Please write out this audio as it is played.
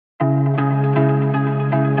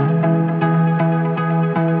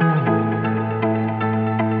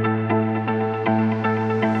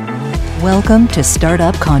Welcome to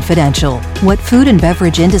Startup Confidential, what food and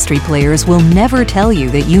beverage industry players will never tell you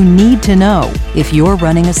that you need to know if you're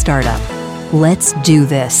running a startup. Let's do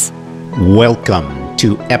this. Welcome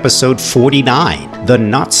to episode 49, the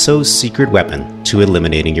not-so-secret weapon to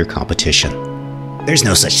eliminating your competition. There's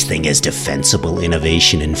no such thing as defensible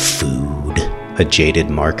innovation in food, a jaded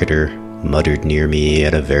marketer muttered near me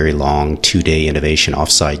at a very long 2-day innovation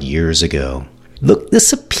offsite years ago. Look,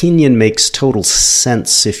 this opinion makes total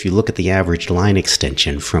sense if you look at the average line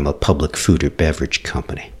extension from a public food or beverage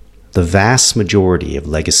company. The vast majority of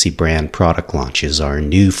legacy brand product launches are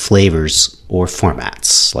new flavors or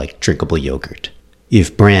formats, like drinkable yogurt.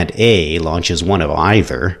 If brand A launches one of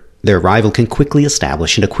either, their rival can quickly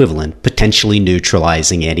establish an equivalent, potentially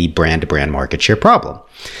neutralizing any brand-to-brand market share problem.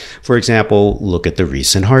 For example, look at the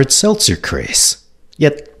recent hard seltzer craze.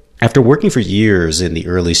 Yet, after working for years in the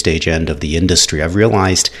early stage end of the industry, I've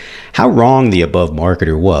realized how wrong the above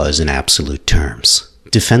marketer was in absolute terms.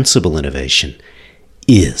 Defensible innovation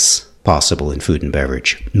is possible in food and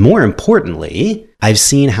beverage. More importantly, I've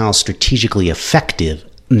seen how strategically effective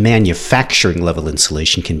manufacturing level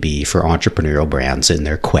insulation can be for entrepreneurial brands in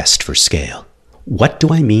their quest for scale. What do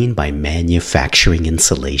I mean by manufacturing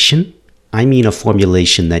insulation? I mean a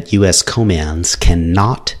formulation that U.S. co-mans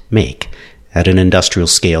cannot make at an industrial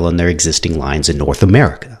scale on their existing lines in North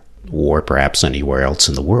America, or perhaps anywhere else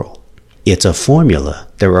in the world. It's a formula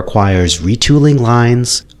that requires retooling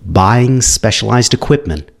lines, buying specialized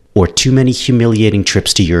equipment, or too many humiliating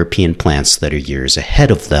trips to European plants that are years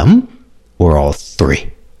ahead of them, or all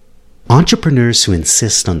three. Entrepreneurs who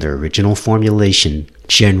insist on their original formulation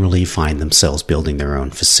generally find themselves building their own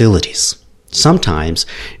facilities. Sometimes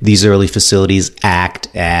these early facilities act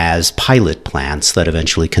as pilot plants that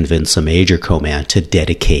eventually convince a major co-man to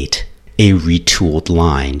dedicate a retooled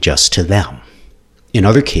line just to them. In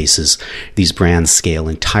other cases, these brands scale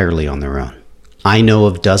entirely on their own. I know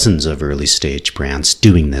of dozens of early stage brands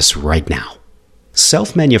doing this right now.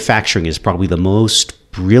 Self-manufacturing is probably the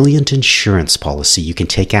most brilliant insurance policy you can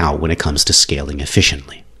take out when it comes to scaling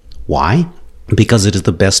efficiently. Why? Because it is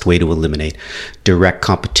the best way to eliminate direct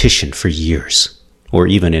competition for years, or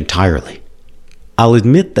even entirely. I'll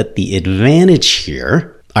admit that the advantage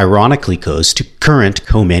here ironically goes to current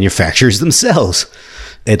co-manufacturers themselves,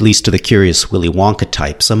 at least to the curious Willy Wonka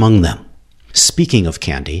types among them. Speaking of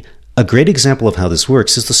candy, a great example of how this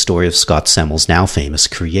works is the story of Scott Semmel's now famous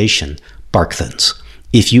creation, Barkthens.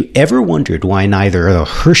 If you ever wondered why neither the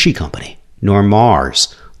Hershey Company nor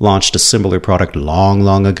Mars launched a similar product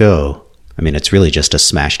long ago, I mean, it's really just a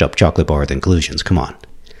smashed up chocolate bar with inclusions, come on.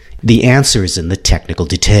 The answer is in the technical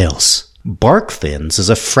details. Barkthens is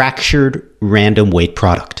a fractured random weight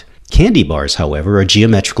product. Candy bars, however, are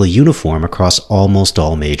geometrically uniform across almost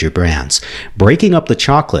all major brands. Breaking up the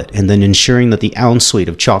chocolate and then ensuring that the ounce weight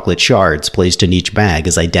of chocolate shards placed in each bag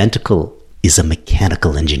is identical is a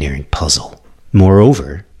mechanical engineering puzzle.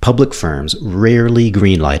 Moreover, public firms rarely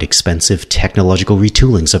greenlight expensive technological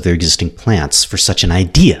retoolings of their existing plants for such an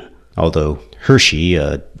idea. Although Hershey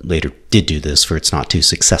later did do this for its not too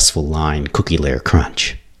successful line Cookie Layer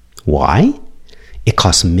Crunch. Why? It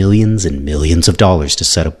costs millions and millions of dollars to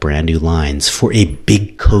set up brand new lines for a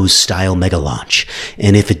big co-style mega launch.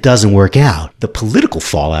 And if it doesn't work out, the political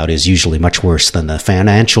fallout is usually much worse than the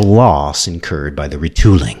financial loss incurred by the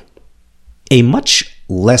retooling. A much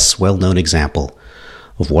less well-known example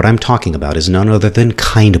of what I'm talking about is none other than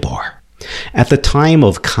Kind Bar. At the time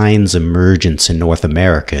of Kind's emergence in North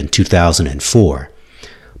America in 2004,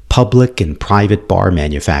 public and private bar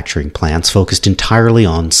manufacturing plants focused entirely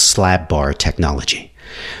on slab bar technology.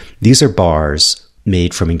 These are bars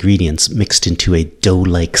made from ingredients mixed into a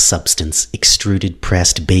dough-like substance, extruded,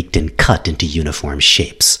 pressed, baked, and cut into uniform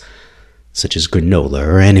shapes, such as granola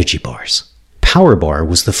or energy bars. Power Bar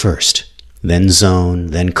was the first, then Zone,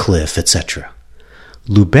 then Cliff, etc.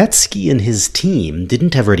 Lubetzky and his team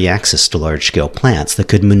didn't have ready access to large-scale plants that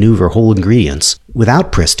could maneuver whole ingredients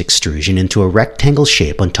without pressed extrusion into a rectangle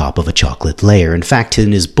shape on top of a chocolate layer. In fact,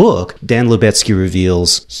 in his book, Dan Lubetzky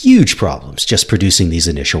reveals huge problems just producing these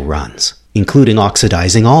initial runs, including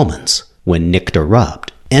oxidizing almonds when nicked or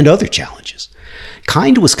rubbed, and other challenges.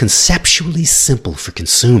 Kind was conceptually simple for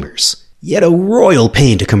consumers, yet a royal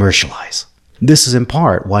pain to commercialize. This is in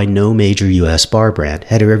part why no major U.S. bar brand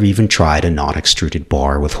had ever even tried a non-extruded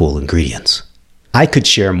bar with whole ingredients. I could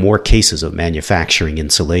share more cases of manufacturing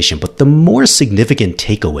insulation, but the more significant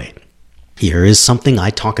takeaway here is something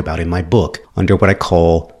I talk about in my book under what I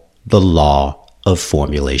call the law of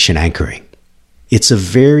formulation anchoring. It's a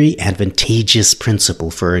very advantageous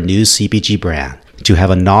principle for a new CPG brand to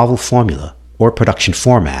have a novel formula or production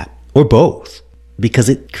format, or both, because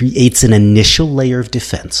it creates an initial layer of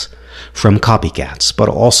defense from copycats, but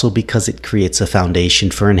also because it creates a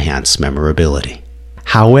foundation for enhanced memorability.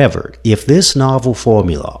 However, if this novel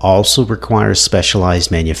formula also requires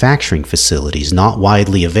specialized manufacturing facilities not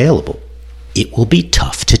widely available, it will be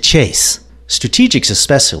tough to chase. Strategics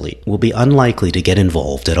especially will be unlikely to get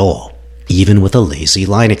involved at all, even with a lazy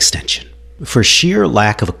line extension, for sheer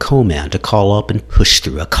lack of a co-man to call up and push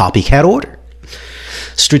through a copycat order.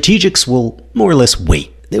 Strategics will more or less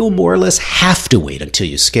wait. They will more or less have to wait until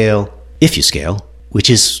you scale, if you scale, which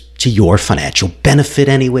is to your financial benefit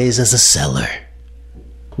anyways as a seller.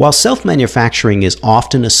 While self-manufacturing is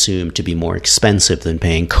often assumed to be more expensive than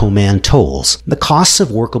paying co-man tolls, the costs of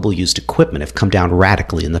workable used equipment have come down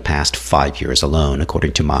radically in the past 5 years alone,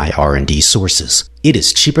 according to my R&D sources. It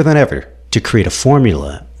is cheaper than ever to create a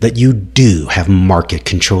formula that you do have market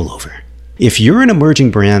control over. If you're an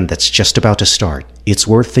emerging brand that's just about to start, it's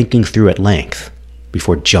worth thinking through at length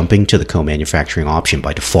before jumping to the co-manufacturing option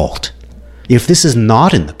by default. If this is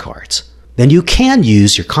not in the cards, then you can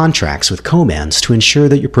use your contracts with co-mans to ensure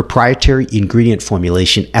that your proprietary ingredient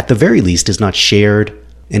formulation at the very least is not shared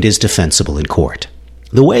and is defensible in court.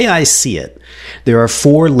 The way I see it, there are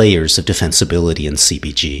 4 layers of defensibility in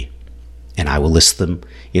CPG, and I will list them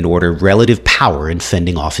in order of relative power in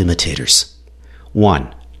fending off imitators.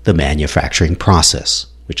 1. The manufacturing process,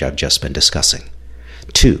 which I've just been discussing.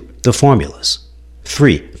 2. The formulas.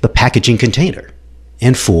 3. The packaging container.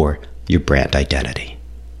 And 4. Your brand identity,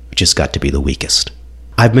 which has got to be the weakest.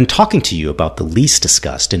 I've been talking to you about the least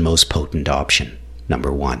discussed and most potent option.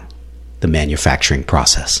 Number 1, the manufacturing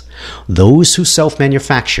process. Those who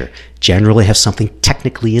self-manufacture generally have something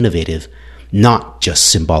technically innovative, not just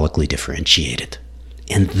symbolically differentiated.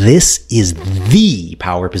 And this is the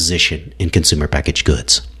power position in consumer packaged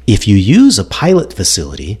goods. If you use a pilot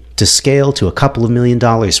facility to scale to a couple of $1 million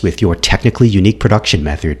with your technically unique production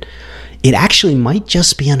method, it actually might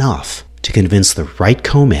just be enough to convince the right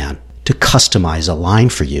co-man to customize a line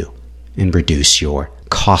for you and reduce your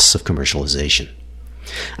costs of commercialization.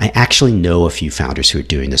 I actually know a few founders who are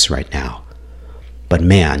doing this right now. But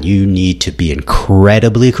man, you need to be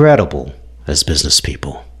incredibly credible as business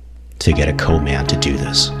people to get a co-man to do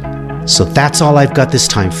this. So that's all I've got this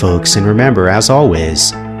time, folks. And remember, as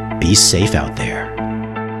always, be safe out there.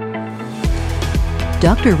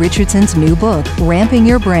 Dr. Richardson's new book, Ramping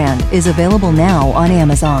Your Brand, is available now on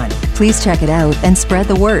Amazon. Please check it out and spread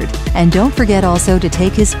the word. And don't forget also to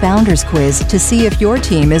take his Founders Quiz to see if your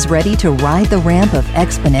team is ready to ride the ramp of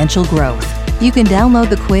exponential growth. You can download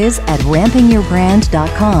the quiz at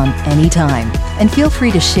rampingyourbrand.com anytime. And feel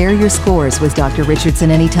free to share your scores with Dr. Richardson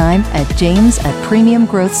anytime at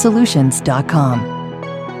james@premiumgrowthsolutions.com.